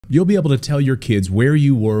You'll be able to tell your kids where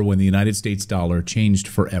you were when the United States dollar changed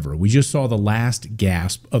forever. We just saw the last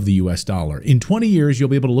gasp of the US dollar. In 20 years, you'll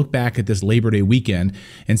be able to look back at this Labor Day weekend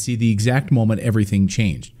and see the exact moment everything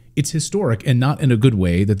changed. It's historic, and not in a good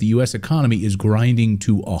way, that the U.S. economy is grinding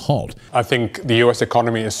to a halt. I think the U.S.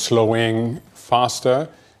 economy is slowing faster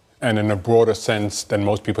and in a broader sense than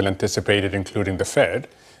most people anticipated, including the Fed.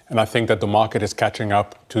 And I think that the market is catching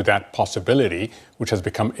up to that possibility, which has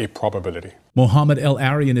become a probability. Mohammed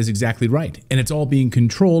El-Arian is exactly right, and it's all being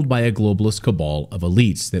controlled by a globalist cabal of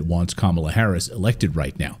elites that wants Kamala Harris elected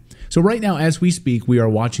right now. So right now, as we speak, we are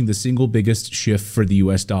watching the single biggest shift for the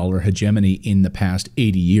U.S. dollar hegemony in the past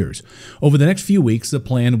 80 years. Over the next few weeks, the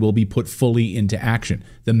plan will be put fully into action.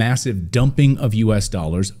 The massive dumping of U.S.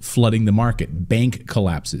 dollars flooding the market, bank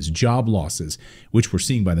collapses, job losses, which we're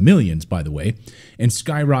seeing by the millions, by the way, and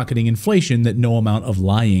skyrocketing inflation that no amount of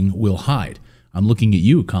lying will hide. I'm looking at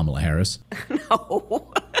you, Kamala Harris.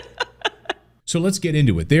 No. So let's get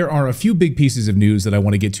into it. There are a few big pieces of news that I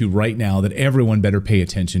want to get to right now that everyone better pay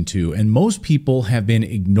attention to, and most people have been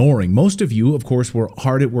ignoring. Most of you, of course, were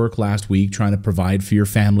hard at work last week trying to provide for your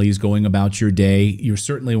families, going about your day. You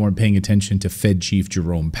certainly weren't paying attention to Fed Chief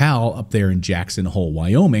Jerome Powell up there in Jackson Hole,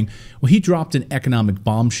 Wyoming. Well, he dropped an economic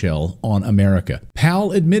bombshell on America.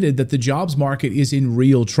 Powell admitted that the jobs market is in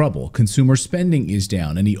real trouble. Consumer spending is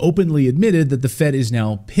down, and he openly admitted that the Fed is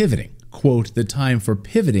now pivoting. Quote, "The time for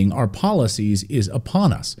pivoting our policies is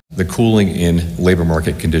upon us." The cooling in labor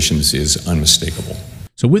market conditions is unmistakable.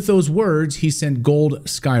 So with those words, he sent gold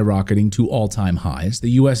skyrocketing to all-time highs,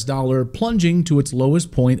 the U.S. dollar plunging to its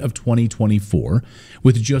lowest point of 2024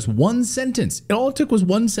 with just one sentence. All it took was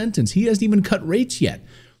one sentence. He hasn't even cut rates yet.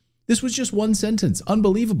 This was just one sentence.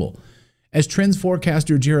 Unbelievable. As trends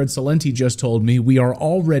forecaster Jared Salenti just told me, we are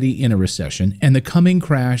already in a recession, and the coming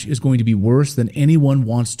crash is going to be worse than anyone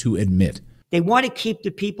wants to admit. They want to keep the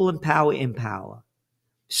people in power in power.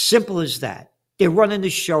 Simple as that. They're running the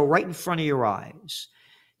show right in front of your eyes.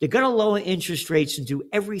 They're going to lower interest rates and do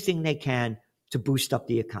everything they can to boost up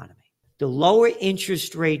the economy. The lower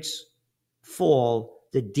interest rates fall,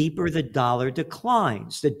 the deeper the dollar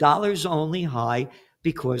declines. The dollar's only high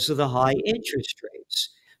because of the high interest rates.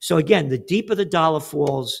 So again, the deeper the dollar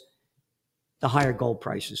falls, the higher gold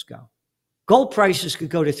prices go. Gold prices could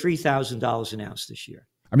go to $3,000 an ounce this year.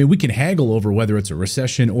 I mean, we can haggle over whether it's a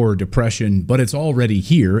recession or a depression, but it's already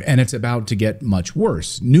here, and it's about to get much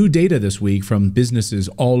worse. New data this week from businesses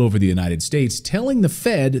all over the United States telling the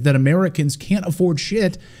Fed that Americans can't afford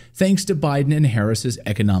shit thanks to Biden and Harris's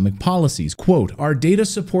economic policies. Quote, "Our data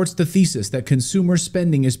supports the thesis that consumer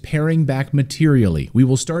spending is paring back materially. We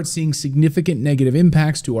will start seeing significant negative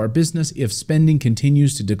impacts to our business if spending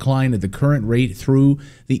continues to decline at the current rate through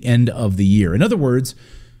the end of the year." In other words,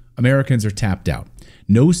 Americans are tapped out.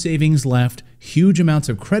 No savings left, huge amounts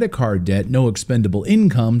of credit card debt, no expendable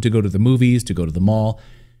income to go to the movies, to go to the mall.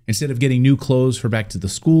 Instead of getting new clothes for back to the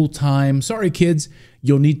school time, sorry kids,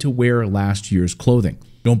 you'll need to wear last year's clothing.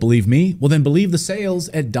 Don't believe me? Well, then believe the sales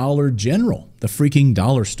at Dollar General. The freaking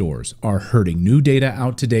dollar stores are hurting. New data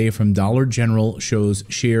out today from Dollar General shows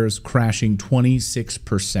shares crashing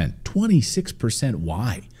 26%. 26%,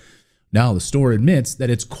 why? Now, the store admits that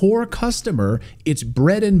its core customer, its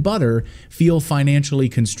bread and butter, feel financially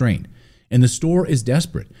constrained, and the store is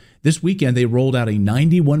desperate. This weekend, they rolled out a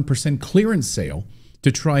 91% clearance sale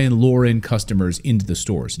to try and lure in customers into the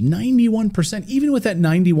stores. 91%, even with that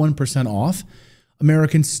 91% off,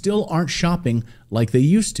 Americans still aren't shopping like they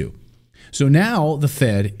used to. So now the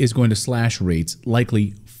Fed is going to slash rates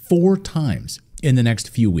likely 4 times in the next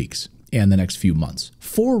few weeks and the next few months.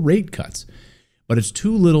 4 rate cuts. But it's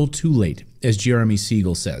too little, too late, as Jeremy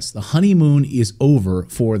Siegel says. The honeymoon is over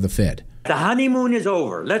for the Fed. The honeymoon is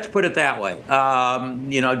over. Let's put it that way.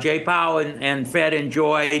 Jay Powell and Fed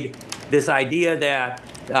enjoyed this idea that,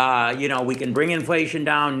 we can bring inflation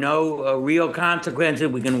down, no real consequences.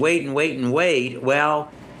 We can wait and wait and wait.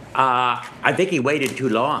 Well, I think he waited too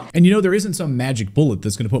long. And there isn't some magic bullet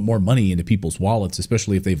that's going to put more money into people's wallets,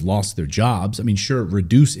 especially if they've lost their jobs. I mean, sure,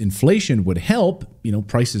 reduce inflation would help.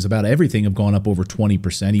 Prices about everything have gone up over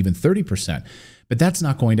 20%, even 30%. But that's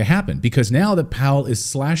not going to happen because now that Powell is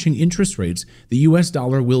slashing interest rates, the U.S.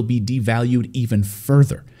 dollar will be devalued even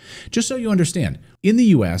further. Just so you understand, in the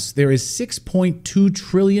U.S., there is $6.2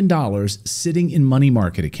 trillion sitting in money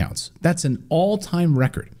market accounts. That's an all-time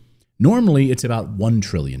record. Normally, it's about $1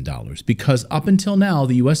 trillion because up until now,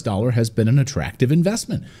 the U.S. dollar has been an attractive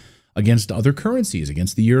investment against other currencies,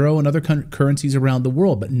 against the euro and other currencies around the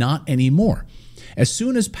world, but not anymore. As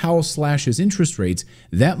soon as Powell slashes interest rates,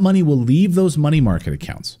 that money will leave those money market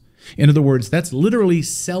accounts. In other words, that's literally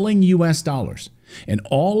selling US dollars. And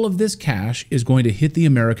all of this cash is going to hit the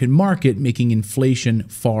American market, making inflation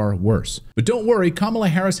far worse. But don't worry, Kamala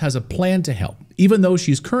Harris has a plan to help. Even though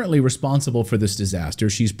she's currently responsible for this disaster,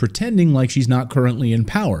 she's pretending like she's not currently in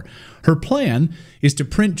power. Her plan is to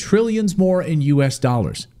print trillions more in US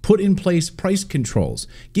dollars, put in place price controls,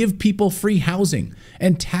 give people free housing,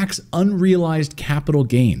 and tax unrealized capital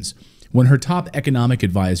gains. When her top economic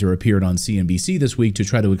advisor appeared on CNBC this week to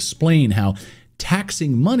try to explain how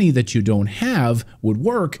taxing money that you don't have would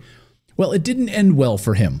work, well, it didn't end well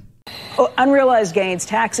for him. Unrealized gains,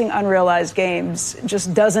 taxing unrealized gains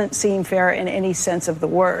just doesn't seem fair in any sense of the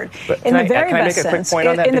word. In the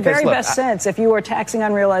very best sense, if you are taxing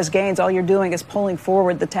unrealized gains, all you're doing is pulling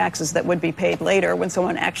forward the taxes that would be paid later when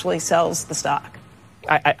someone actually sells the stock.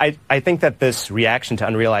 I think that this reaction to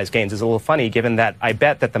unrealized gains is a little funny, given that I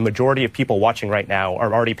bet that the majority of people watching right now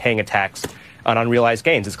are already paying a tax on unrealized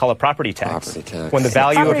gains. It's called a property tax. When the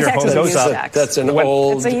value of your home goes up, it's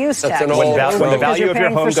a use tax. When the value of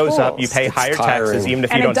your home goes up, you pay higher taxes even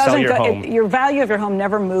if you don't sell your home. Your value of your home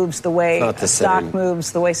never moves the way a stock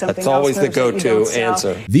moves, the way something else moves. That's always the go-to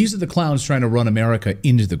answer. These are the clowns trying to run America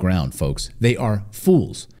into the ground, folks. They are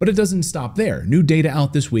fools. But it doesn't stop there. New data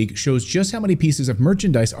out this week shows just how many pieces of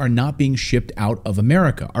merchandise are not being shipped out of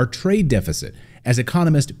America. Our trade deficit. As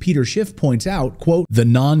economist Peter Schiff points out, quote, the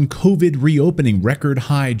non-COVID reopening record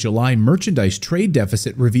high July merchandise trade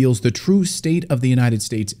deficit reveals the true state of the United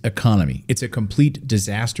States economy. It's a complete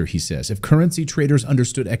disaster, he says. If currency traders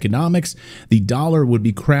understood economics, the dollar would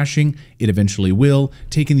be crashing. It eventually will,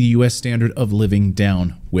 taking the U.S. standard of living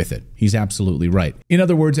down with it. He's absolutely right. In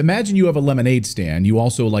other words, imagine you have a lemonade stand. You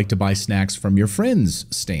also like to buy snacks from your friend's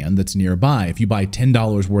stand that's nearby. If you buy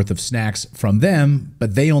 $10 worth of snacks from them,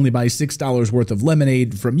 but they only buy $6 worth of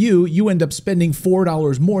lemonade from you, you end up spending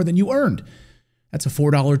 $4 more than you earned. That's a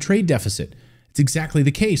 $4 trade deficit. It's exactly the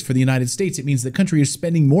case for the United States. It means the country is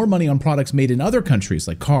spending more money on products made in other countries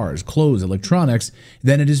like cars, clothes, electronics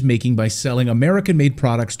than it is making by selling American-made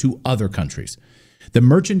products to other countries. The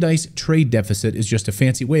merchandise trade deficit is just a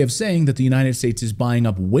fancy way of saying that the United States is buying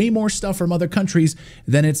up way more stuff from other countries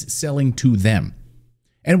than it's selling to them.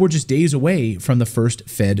 And we're just days away from the first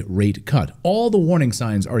Fed rate cut. All the warning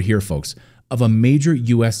signs are here, folks, of a major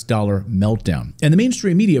US dollar meltdown. And the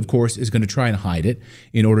mainstream media, of course, is going to try and hide it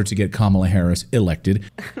in order to get Kamala Harris elected.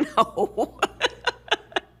 No.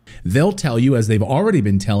 They'll tell you, as they've already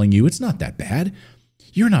been telling you, it's not that bad.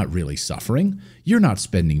 You're not really suffering. You're not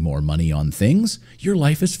spending more money on things. Your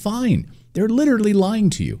life is fine. They're literally lying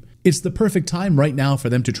to you. It's the perfect time right now for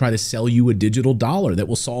them to try to sell you a digital dollar that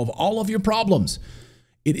will solve all of your problems.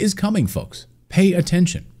 It is coming, folks. Pay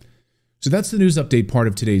attention. So that's the news update part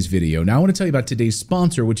of today's video. Now I want to tell you about today's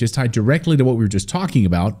sponsor, which is tied directly to what we were just talking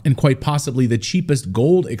about, and quite possibly the cheapest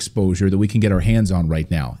gold exposure that we can get our hands on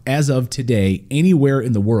right now, as of today, anywhere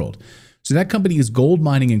in the world. So that company is Gold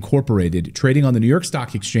Mining Incorporated, trading on the New York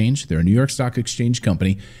Stock Exchange. They're a New York Stock Exchange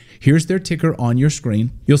company. Here's their ticker on your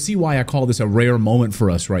screen. You'll see why I call this a rare moment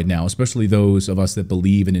for us right now, especially those of us that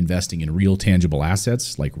believe in investing in real tangible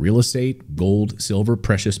assets like real estate, gold, silver,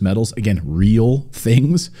 precious metals. Again, real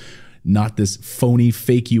things. Not this phony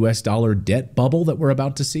fake US dollar debt bubble that we're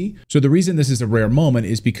about to see. So the reason this is a rare moment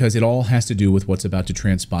is because it all has to do with what's about to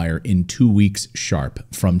transpire in 2 weeks sharp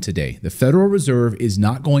from today. The Federal Reserve is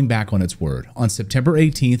not going back on its word. On September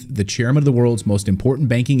 18th, the chairman of the world's most important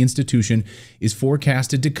banking institution is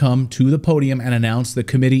forecasted to come to the podium and announce the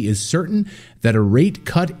committee is certain that a rate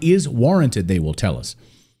cut is warranted, they will tell us.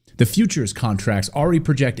 The futures contracts already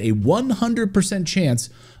project a 100% chance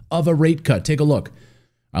of a rate cut. Take a look.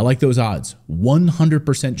 I like those odds.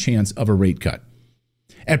 100% chance of a rate cut.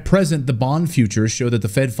 At present, the bond futures show that the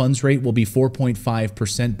Fed funds rate will be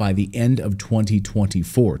 4.5% by the end of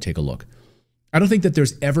 2024. Take a look. I don't think that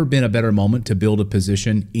there's ever been a better moment to build a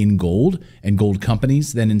position in gold and gold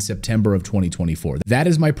companies than in September of 2024. That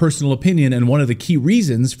is my personal opinion, and one of the key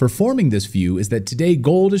reasons for forming this view is that today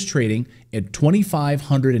gold is trading at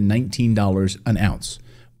 $2,519 an ounce.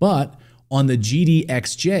 But on the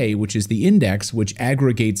GDXJ, which is the index which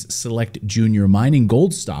aggregates select junior mining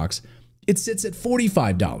gold stocks, it sits at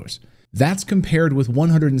 $45. That's compared with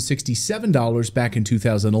 $167 back in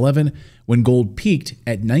 2011 when gold peaked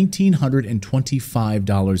at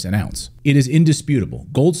 $1,925 an ounce. It is indisputable.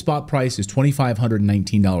 Gold spot price is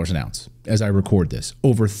 $2,519 an ounce as I record this,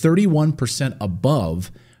 over 31%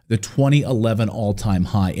 above the 2011 all-time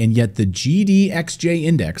high. And yet the GDXJ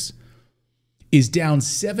index is down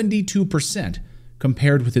 72%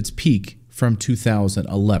 compared with its peak from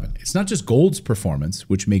 2011. It's not just gold's performance,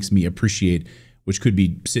 which makes me appreciate which could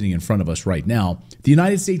be sitting in front of us right now, the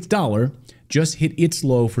United States dollar just hit its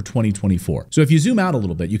low for 2024. So if you zoom out a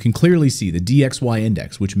little bit, you can clearly see the DXY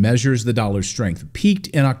index, which measures the dollar's strength, peaked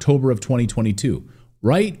in October of 2022,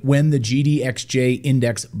 right when the GDXJ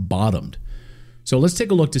index bottomed. So let's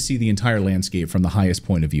take a look to see the entire landscape from the highest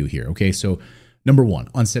point of view here. Okay, so number one,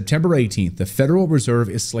 on September 18th, the Federal Reserve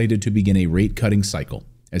is slated to begin a rate cutting cycle,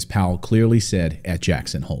 as Powell clearly said at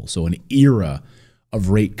Jackson Hole. So an era of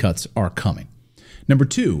rate cuts are coming. Number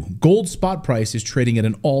two, gold spot price is trading at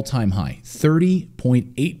an all-time high,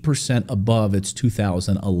 30.8% above its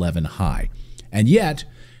 2011 high. And yet,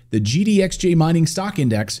 the GDXJ mining stock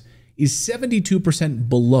index is 72%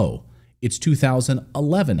 below its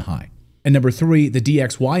 2011 high. And number three, the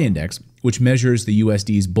DXY index, which measures the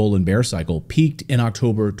USD's bull and bear cycle, peaked in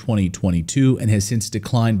October 2022 and has since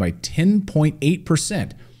declined by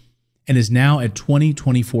 10.8% and is now at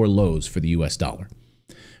 2024 lows for the US dollar.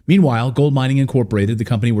 Meanwhile, Gold Mining Incorporated, the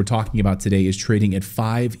company we're talking about today, is trading at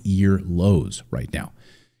 5-year lows right now.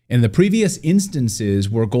 In the previous instances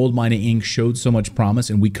where Gold Mining Inc. showed so much promise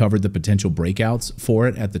and we covered the potential breakouts for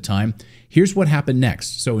it at the time, here's what happened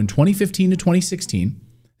next. So in 2015 to 2016,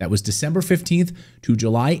 that was December 15th to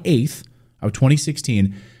July 8th of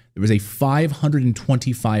 2016, there was a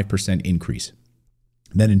 525% increase.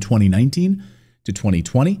 Then in 2019 to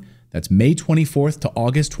 2020, that's May 24th to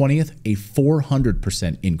August 20th, a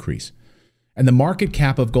 400% increase. And the market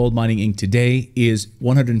cap of Gold Mining Inc. today is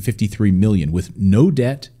 $153 million with no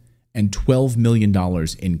debt and $12 million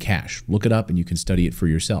in cash. Look it up and you can study it for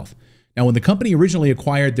yourself. Now, when the company originally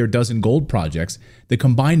acquired their dozen gold projects, the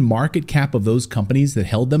combined market cap of those companies that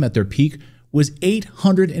held them at their peak was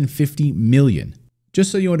 $850 million. Just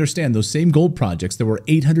so you understand, those same gold projects that were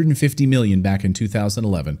 $850 million back in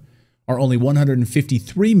 2011 are only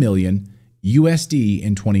 $153 million USD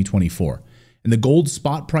in 2024. And the gold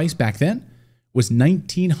spot price back then was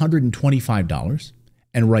 $1,925.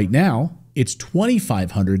 And right now, it's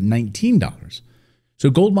 $2,519. So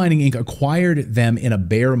Gold Mining Inc. acquired them in a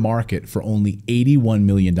bear market for only $81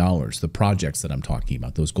 million. The projects that I'm talking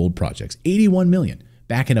about, those gold projects, $81 million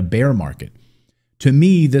back in a bear market. To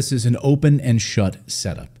me, this is an open and shut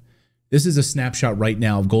setup. This is a snapshot right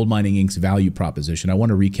now of Gold Mining Inc.'s value proposition. I want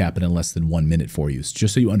to recap it in less than 1 minute for you,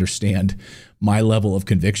 just so you understand my level of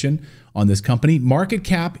conviction on this company. Market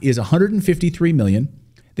cap is $153 million.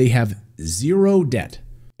 They have zero debt.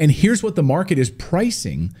 And here's what the market is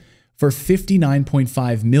pricing for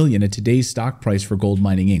 $59.5 million at today's stock price for Gold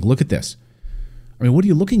Mining Inc. Look at this. I mean, what are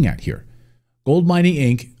you looking at here? Gold Mining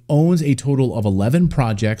Inc. owns a total of 11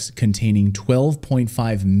 projects containing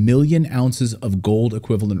 12.5 million ounces of gold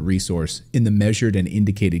equivalent resource in the measured and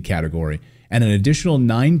indicated category, and an additional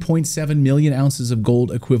 9.7 million ounces of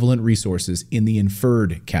gold equivalent resources in the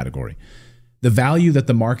inferred category. The value that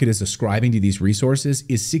the market is ascribing to these resources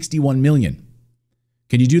is $61 million.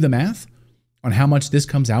 Can you do the math on how much this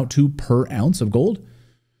comes out to per ounce of gold?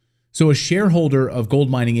 So a shareholder of Gold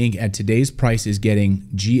Mining Inc. at today's price is getting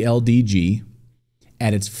GLDG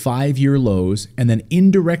at its 5-year lows, and then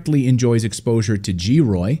indirectly enjoys exposure to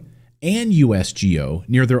GROY and USGO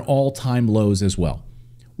near their all-time lows as well,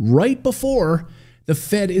 right before the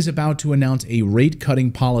Fed is about to announce a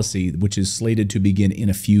rate-cutting policy, which is slated to begin in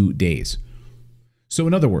a few days. So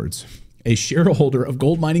in other words, a shareholder of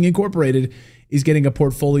Gold Mining Incorporated is getting a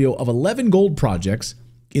portfolio of 11 gold projects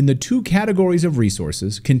in the 2 categories of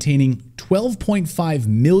resources containing 12.5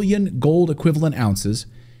 million gold equivalent ounces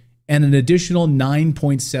and an additional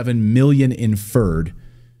 9.7 million inferred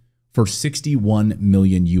for 61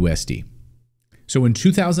 million USD. So in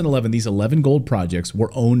 2011, these 11 gold projects were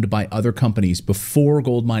owned by other companies before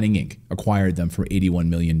Gold Mining Inc. acquired them for $81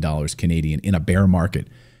 million Canadian in a bear market.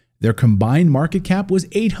 Their combined market cap was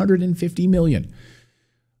 $850 million.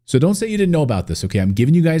 So don't say you didn't know about this, okay? I'm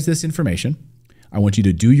giving you guys this information. I want you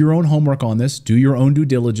to do your own homework on this, do your own due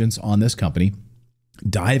diligence on this company,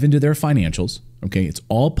 dive into their financials, okay? It's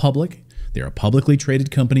all public. They're a publicly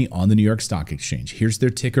traded company on the New York Stock Exchange. Here's their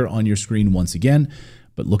ticker on your screen once again,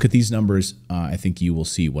 but look at these numbers. I think you will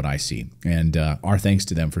see what I see. And our thanks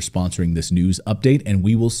to them for sponsoring this news update, and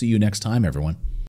we will see you next time, everyone.